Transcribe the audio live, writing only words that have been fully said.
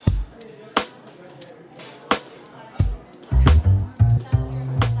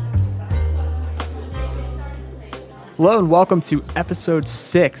Hello and welcome to episode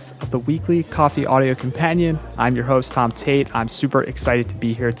 6 of the Weekly Coffee Audio Companion. I'm your host, Tom Tate. I'm super excited to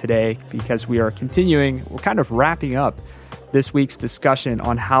be here today because we're kind of wrapping up this week's discussion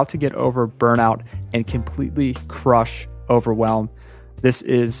on how to get over burnout and completely crush overwhelm. This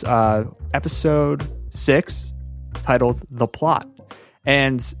is episode 6 titled The Plot.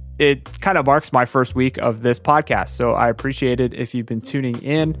 And it kind of marks my first week of this podcast. So I appreciate it if you've been tuning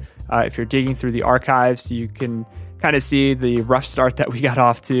in. If you're digging through the archives, you can kind of see the rough start that we got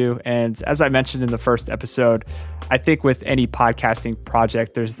off to. And as I mentioned in the first episode, I think with any podcasting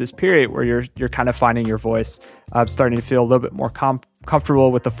project, there's this period where you're kind of finding your voice. I'm starting to feel a little bit more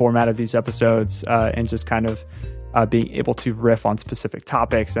comfortable with the format of these episodes and just kind of being able to riff on specific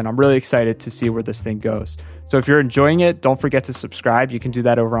topics. And I'm really excited to see where this thing goes. So if you're enjoying it, don't forget to subscribe. You can do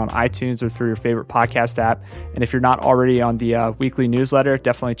that over on iTunes or through your favorite podcast app. And if you're not already on the weekly newsletter,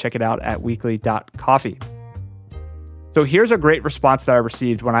 definitely check it out at weekly.coffee. So here's a great response that I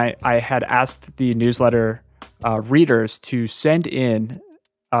received when I had asked the newsletter readers to send in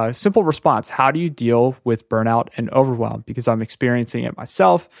a simple response. How do you deal with burnout and overwhelm? Because I'm experiencing it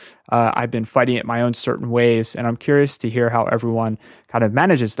myself. I've been fighting it my own certain ways, and I'm curious to hear how everyone kind of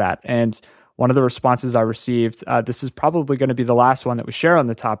manages that. And one of the responses I received, this is probably going to be the last one that we share on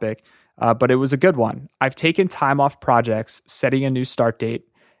the topic, but it was a good one. I've taken time off projects, setting a new start date.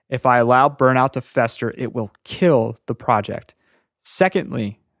 If I allow burnout to fester, it will kill the project.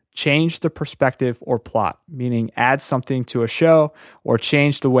 Secondly, change the perspective or plot, meaning add something to a show or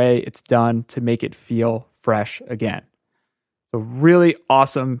change the way it's done to make it feel fresh again. So really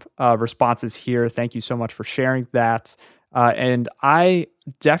awesome responses here. Thank you so much for sharing that. And I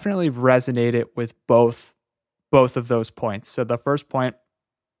definitely resonated with both of those points. So the first point,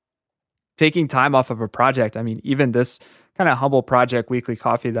 taking time off of a project. I mean, even this kind of humble project, Weekly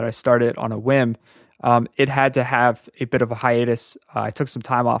Coffee, that I started on a whim, it had to have a bit of a hiatus. I took some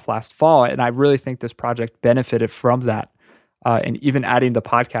time off last fall, and I really think this project benefited from that. And even adding the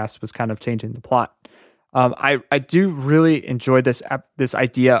podcast was kind of changing the plot. I do really enjoy this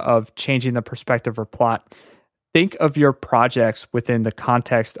idea of changing the perspective or plot. Think of your projects within the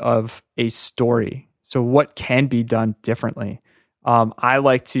context of a story. So what can be done differently? I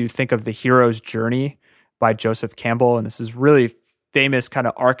like to think of The Hero's Journey by Joseph Campbell, and this is really famous kind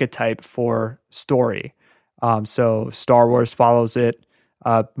of archetype for story. So Star Wars follows it.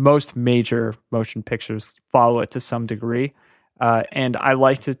 Most major motion pictures follow it to some degree. And I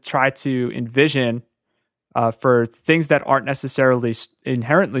like to try to envision for things that aren't necessarily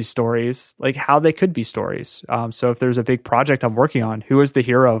inherently stories, like how they could be stories. So if there's a big project I'm working on, who is the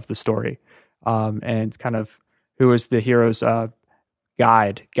hero of the story? And kind of who is the hero's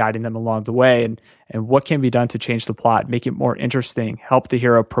guiding them along the way, and what can be done to change the plot, make it more interesting, help the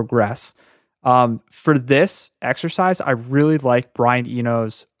hero progress. For this exercise, I really like Brian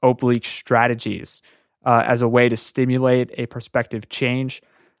Eno's oblique strategies as a way to stimulate a perspective change.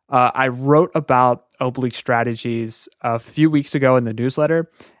 I wrote about oblique strategies a few weeks ago in the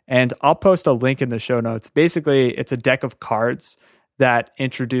newsletter, and I'll post a link in the show notes. Basically, it's a deck of cards that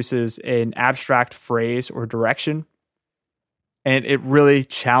introduces an abstract phrase or direction, and it really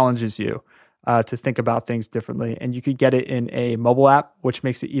challenges you to think about things differently. And you could get it in a mobile app, which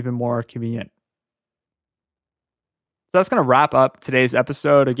makes it even more convenient. So that's going to wrap up today's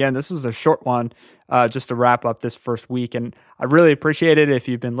episode. Again, this was a short one just to wrap up this first week. And I really appreciate it if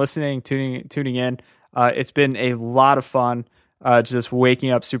you've been listening, tuning in. It's been a lot of fun just waking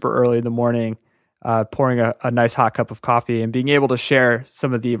up super early in the morning, pouring a nice hot cup of coffee and being able to share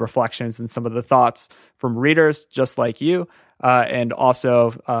some of the reflections and some of the thoughts from readers just like you. And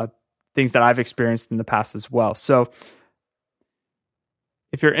also things that I've experienced in the past as well. So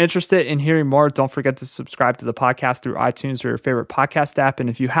if you're interested in hearing more, don't forget to subscribe to the podcast through iTunes or your favorite podcast app. And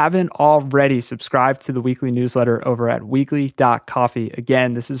if you haven't already, subscribe to the weekly newsletter over at weekly.coffee.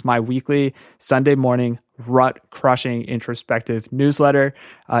 Again, this is my weekly Sunday morning rut-crushing introspective newsletter.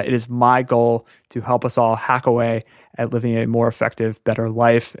 It is my goal to help us all hack away at living a more effective, better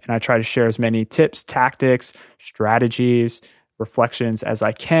life. And I try to share as many tips, tactics, strategies, reflections as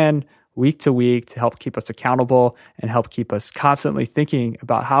I can week to week to help keep us accountable and help keep us constantly thinking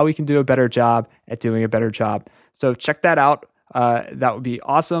about how we can do a better job at doing a better job. So check that out. That would be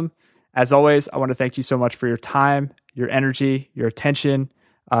awesome. As always, I want to thank you so much for your time, your energy, your attention.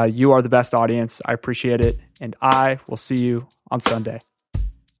 You are the best audience. I appreciate it. And I will see you on Sunday.